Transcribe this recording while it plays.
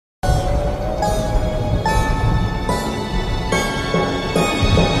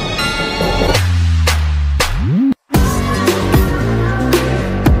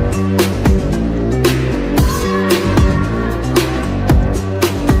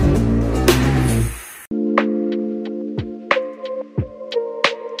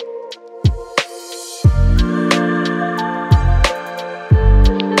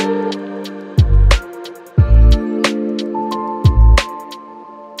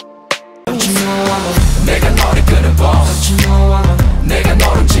끊어봐. Don't you know I'm a 내가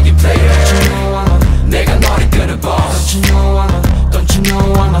너를 움직인 player. Don't you know I'm a 내가 너를 끊어봐. Don't you know I'm a Don't you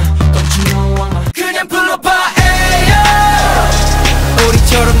know I'm a Don't you know I'm a 그냥 불러봐. 에이요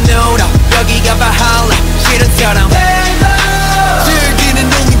우리처럼 놀아 여기가 바할라 싫은처럼 즐기는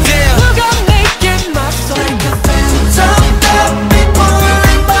놈이들 누가 내게 맞서 like a phantom that be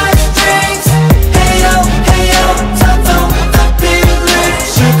pulling my strings. Heyo heyo 자동 필름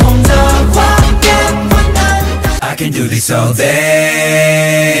슬픔과 함께 만난다. I can do this all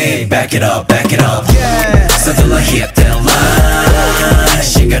day. Back it up, yeah. 서둘러 hit that line.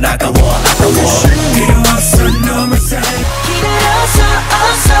 시간 아까워 필요 없어 놈을 say. 기다려서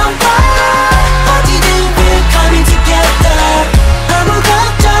어서 와. 어디든 we're coming together. 아무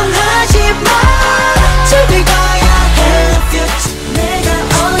걱정하지 마. 즐길 거야 in the future. 내가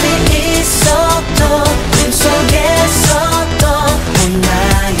어디 있어도 꿈 속에서도 넌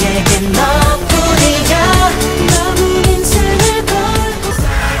나에게 너뿐이야. 너무 인생을 걸고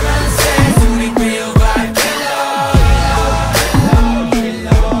살아. 우리 real vibe killer.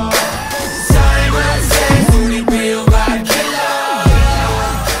 Simon says 우리 real vibe killer.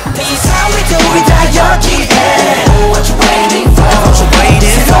 This how we do it 다 여기에. What you waiting for? What you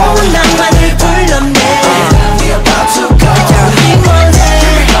waiting for? 새로운 낭만을 불렀네. We about to go. 우리 원해.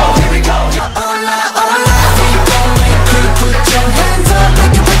 Here we go. Hola hola. We gon' make you put your hands up.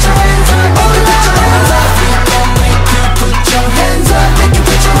 Make you put your hands up. Hola hola. We gon' make you put your hands up. Make you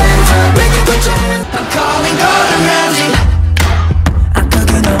put your hands up. Make you put your hands up. I'm calling all around you. I'm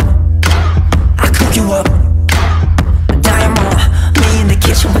cooking up. I cook you up. Diamond, me in the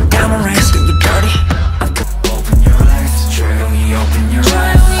kitchen with diamond rings. Do you dirty? Open your eyes, 조용히 open your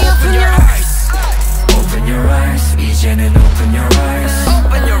eyes. Open your eyes. Open your eyes. 이제는 open your eyes.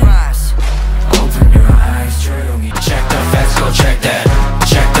 Open your eyes Open your eyes, 조용히. Check the facts, go check that.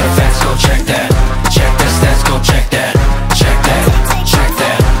 Check the facts, go check that. Check the stats, go check that. Check that, check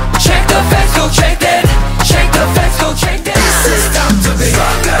that. Check the facts, go check that. Check the facts, go check that. This is time to be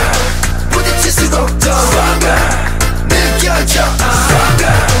stronger. 부딪힐수록 더 stronger. 느껴져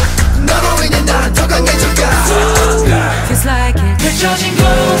stronger. 너로 인해 난 더 강해져가 stronger. Feels like it. 펼쳐진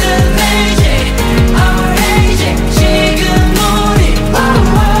golden age, our age. 지금 우리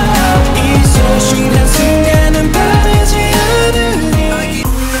이 소중한 순간은 바르지 않으니.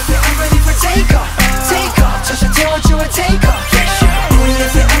 I'm ready for take off, take off. 저샷 태워줘 take off. 우리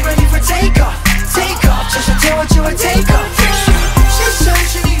I'm ready for take off, take off. 저샷 태워줘 take off. 시선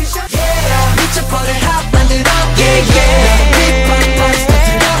주니 yeah. 미쳐버릴 핫 만들어 yeah yeah. 힙합 바스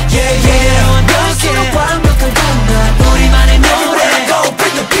터뜨려 yeah yeah. 너스러운 완벽한 공간 우리만의 노래. Go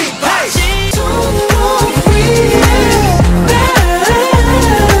bring the beat back. Don't breathe.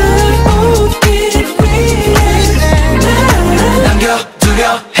 남겨두려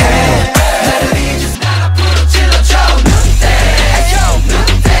해. 나를 잊은 날 앞으로 찔러줘. 눈대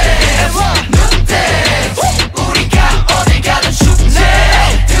우리가 어딜 가든 축제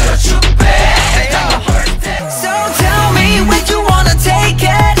들어줄게. So tell me when you wanna take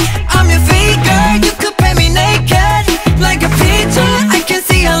it. I'm your figure, you could pay me naked. Like a picture, I can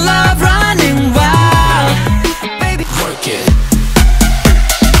see our love running wild. Baby, Work it.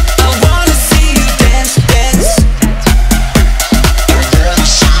 I wanna see you dance, dance.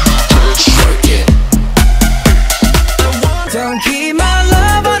 Work it. Don't keep my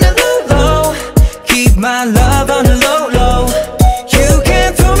love on the low, low. Keep my love on the low, low. You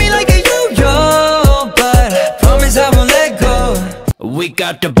can throw me like a yo-yo, but I promise I won't let go. We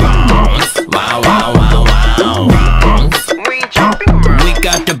got the bombs. Wow, wow, wow, wow. We jumping around. We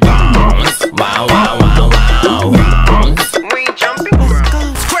got the bombs. Wow, wow, wow, wow. We jumping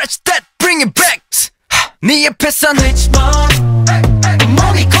around. Scratch that, bring it back. 네 옆에선 이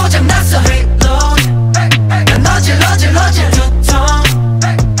몸이 고장났어. Reload. 난 어질 두통.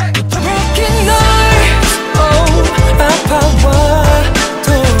 Broken heart, oh 아파와도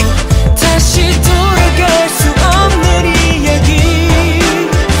다시 돌아갈 수 없는 이야기.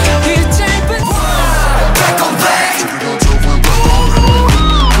 이 짧은 Back on back.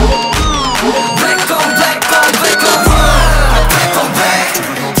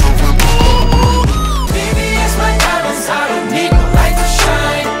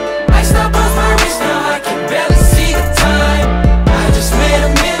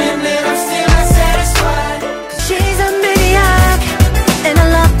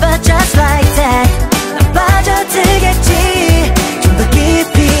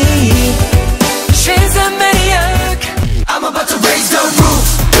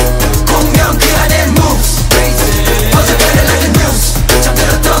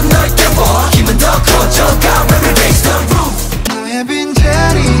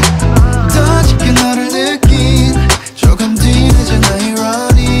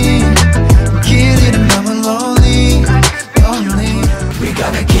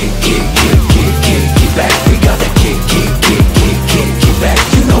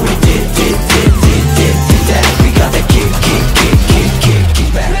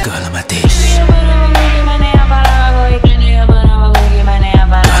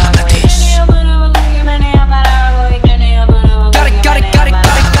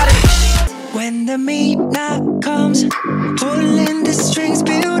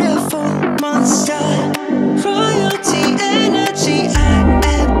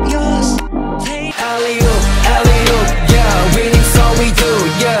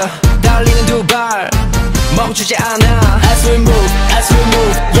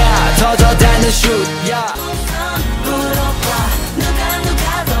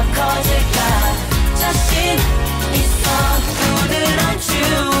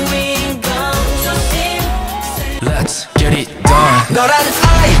 너란 I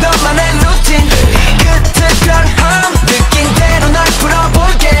너만의 루틴 끝을 변함 느낀 대로 날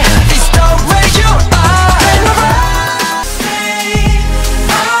풀어볼게 It's the way you are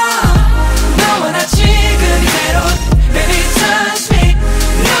너와 나 지금 이대로 Baby touch me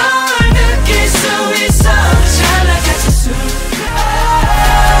널 느낄 수 있어 잘 나가지 수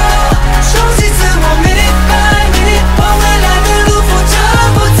조지스 1 minute by minute 봄을 나는 루프부터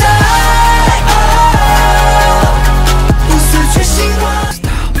웃을 최신과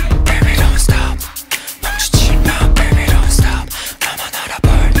Stop, baby don't stop 멈추지 마 baby don't stop 너만 알아볼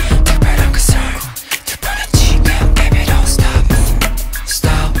특별한 그 sound 특별한 지금 baby don't stop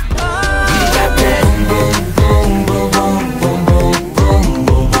Stop We got that boom boom boom boom boom boom boom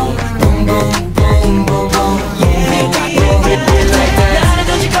boom boom boom boom boom boom Yeah we like that 나를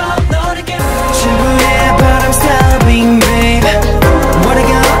던지고 너를 깨워 친구의 but I'm stopping babe What I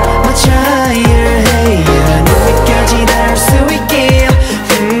got 맞춰야 해 눈빛까지 닿을 수 있게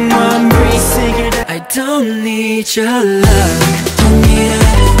One breeze figured I don't need your love Don't need it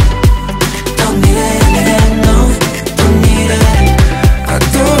Don't need it No Don't need it I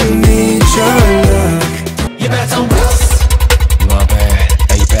don't need your love You better move Love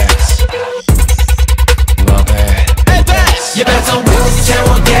it Apex Love it Apex You better move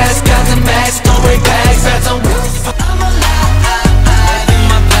채워 gas 같은 max No way back Better move I'm alive in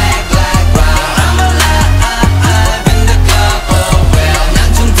my black rock I'm alive in the club oh well 난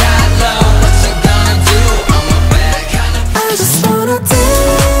좀 달라 What you gonna do on my back I just wanna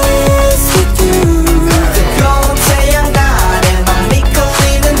dance with you 뜨거운 태양 아래 맘 믿고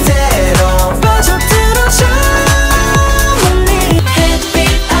있는 대로 빠져들어져 멀리 햇빛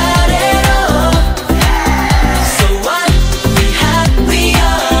아래로 So what we hot we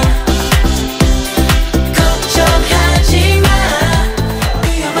on 걱정하지 마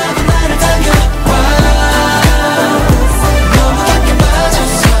위험하고 나를 당겨와 너무 깊게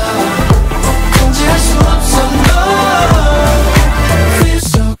빠졌어 통제할 수 없어 no Feel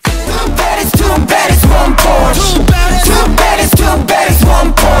so good Two baddies, one Porsche Two baddies,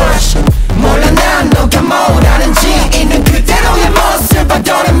 one Porsche 몰라 난 너가 뭐라는지 있는 그대로의 모습 I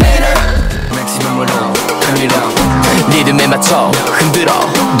don't admit it 맥시멈으로 turn it up 리듬에 맞춰 흔들어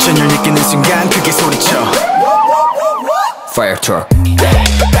전율 느끼는 순간 크게 소리쳐 Fire truck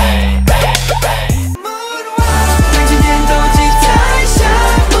당신은 도지太傻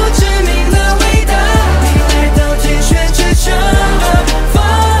不知名的味道你来到尽全之中风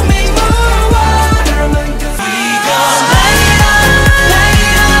靡不我让人们更 We gon' light up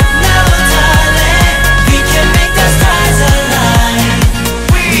now darling We can make the stars align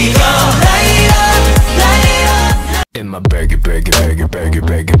We gon' light up In my baggy jeans In my baggy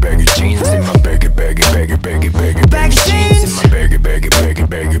jeans In my baggy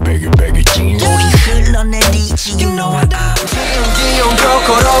jeans 흘러내리지 You know I do 기용도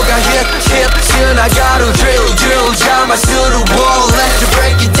걸어가 hip 지나가로 drill 자마수로 wall Let's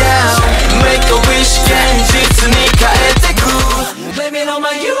break it down Make a wish can 짓으니까 에테쿠 Blame it on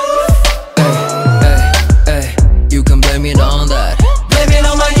my youth Hey, you can blame it on that Blame it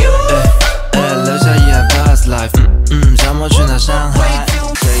on my youth 留下一海 past life让我去那上海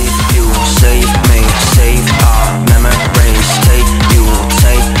Save you, save me, save our memories Take you,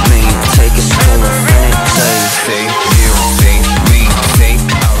 take me, take us to infinity Save you, save me, save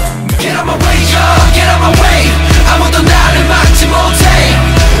our Get out my way, y'all, get out my way 아무도 나를 막지 못해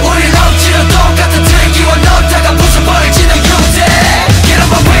우린 억지로 똑같은 트랙이와 넣다가 부숴버릴지는 유대 Get out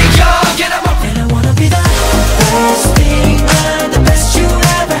my way, y'all, get out my way And I wanna be the best thing and the best you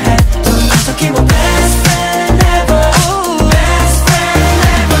ever had Don't keep my best friend ever Best friend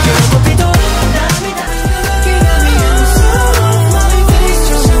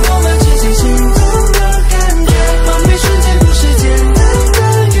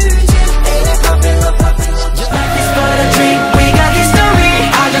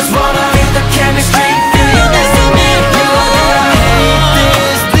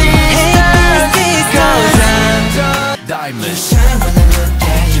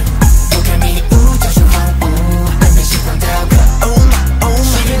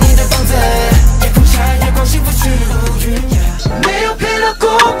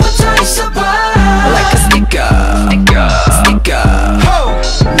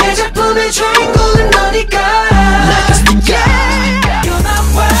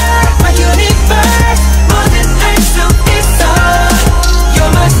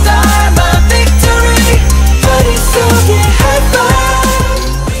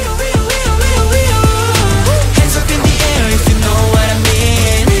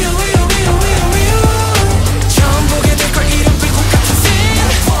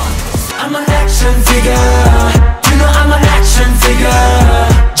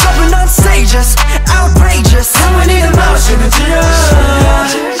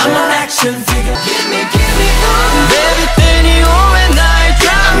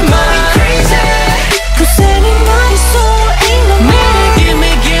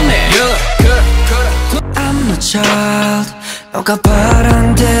너가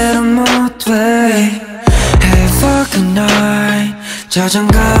바란 대로 못돼 Hey fucking night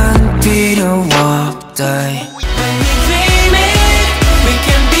자장가는 필요 없대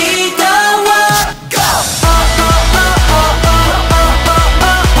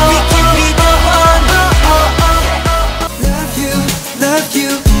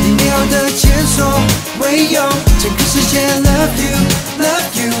整个世界 love you, love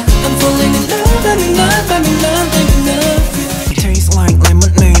you I'm falling in love, I'm in love, I'm in love, I'm in love you It tastes like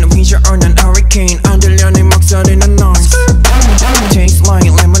lemonade, 위저 on hurricane 안 들려 네 목소리는 noise It tastes like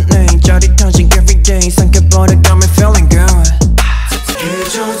lemonade, 짜릿하지 everyday 삼켜버려 got me feeling good 宇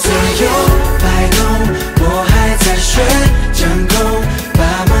宙左右摆动我还在学掌控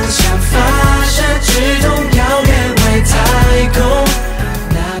把梦想发射直通遥远外太空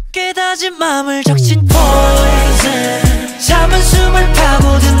깨닫은 맘을 적신 poison 참은 숨을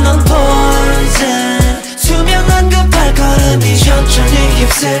파고든 넌 poison 투명한 그 발걸음이 천천히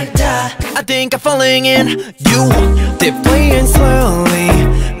휩쓸다 I think I'm falling in you deeply and slowly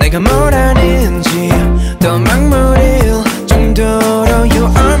내가 뭘 하는지 더 막무릴 정도로 You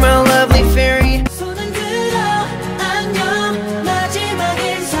are my lovely fairy 손은 들어 안녕 마지막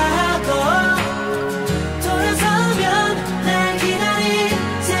인사하고 돌아서면 날 기다린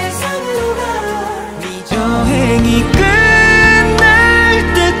여행이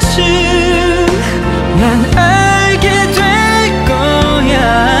끝날 때쯤 난 알게 될 거야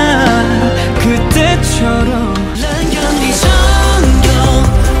그때처럼难跟你相拥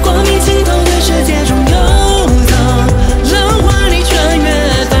光明尽头的世界中游动浪花里穿越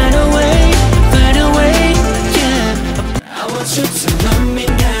Find a way, find a way, yeah I want you to love me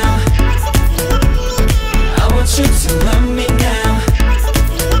now I want you to love me now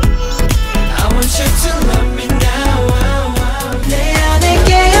I want you to love me now 내 안에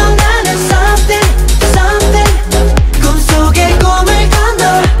깨어나는 something something 꿈속의 꿈을 건너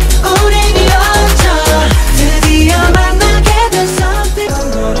우린 이어져 드디어 만나게 된 something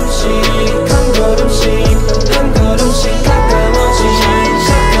한 걸음씩 한 걸음씩 한 걸음씩 가까워진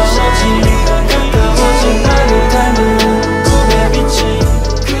가까워진 나를 닮은 꿈의 빛이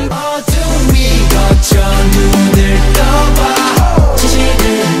그 어둠이 거쳐 눈을 떠봐 지식을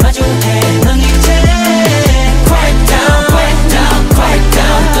마주해 넌 이제 Quiet down, quiet down, quiet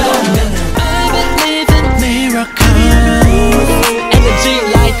down 뜨거우면 I believe in miracles Energy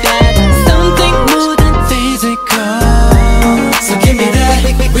like that Something more than physical So give me that,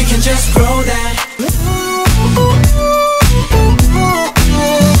 we can just grow that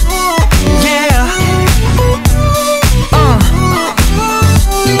Yeah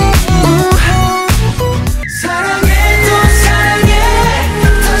사랑해 또 사랑해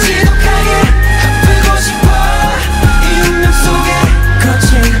더 지독하게 아프고 싶어 이 운명 속에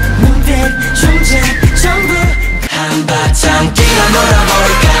거친 눈빛 존재 전부 한바탕 뛰어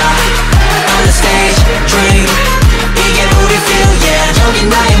놀아버릴까 On the stage dream 이게 우리 feel yeah 저기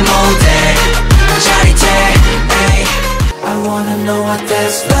나의 무대 짜릿해 ay. I wanna know what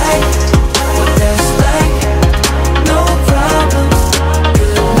that's like what that's like no problem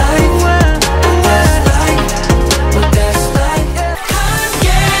good life what that's like what that's like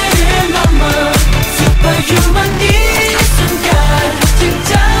함께를 넘어 superhuman 이 순간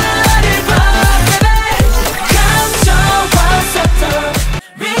진짜를 봐 baby 감춰왔었던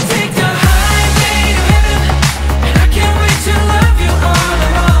We take the highway to heaven and I can't wait to love you all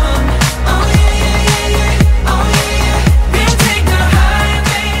along oh yeah yeah yeah yeah oh yeah yeah We take the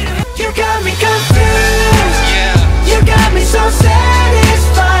highway to You got me confused You got me so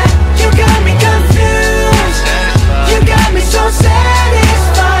satisfied You got me confused You got me so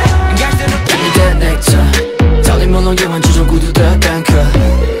satisfied Give me that nectar 달린 물렁이만 주전 구두 다 깡커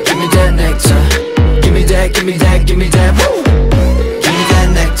Give me that nectar Give me that, give me that, give me that woo. Give me that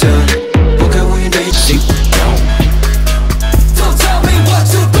nectar 뭐가 우연데 Sit down Don't tell me what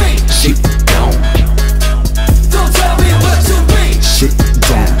to be Sit down Don't tell me what to be Sit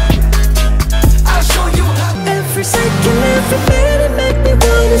down I'll show you how Every second, every minute make me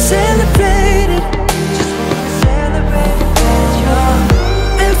wanna celebrate it Just wanna celebrate it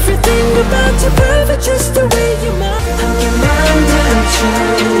Everything about you perfect just the way you are 함께 만들어줘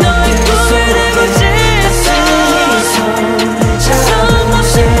너의 꿈을 해보지 손을 잡아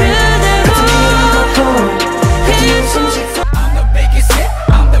없이 그대로 I'm the biggest hit,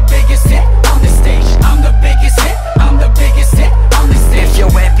 I'm the biggest hit on this stage I'm the biggest hit, I'm the biggest hit on this stage If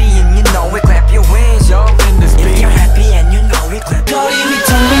you're happy and you know it, clap your hands, yo in this beat If you're happy and you know it, clap your hands 거리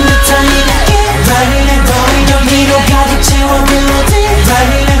텅빈 듯한 이 느낌 Riding and going 여기로 가득 채워 melody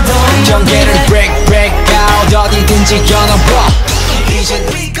Riding and going 경계를 break, break out 어디든지 겨눠봐 이젠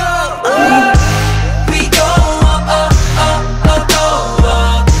we go, we go,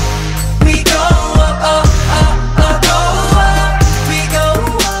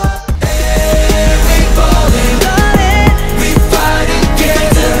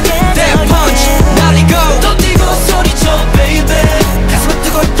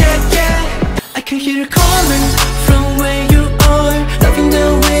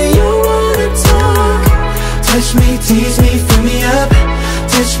 Touch me, tease me, fill me up.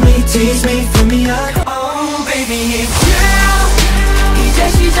 Touch me, tease me, fill me up. Oh baby it's you. 이제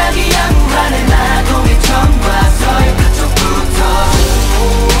시작이야 무한의 나도 처음 봐서의 그쪽부터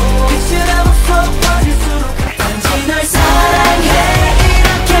빛이라고 쏙 퍼질수록 단지 널 사랑해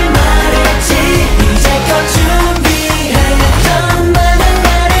이렇게 말했지. 이제껏 준비해냈던 많은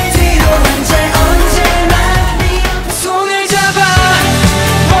말을 뒤로 한 채 언제나 네 옆에 손을 잡아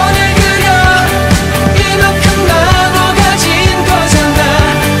원을 그려 이만큼 나눠 가진 거잖아.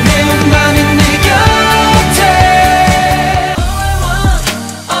 내 맘은 네 곁에.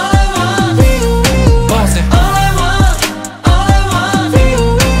 All I want, all I want, all I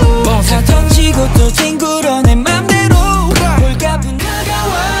want. 다 던지고 또 뒹굴어 내 맘대로 홀가분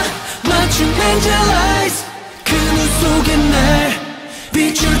다가와 맞춤 angelize 그 눈 속에 날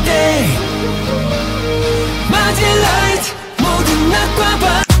비출 때 맞을라.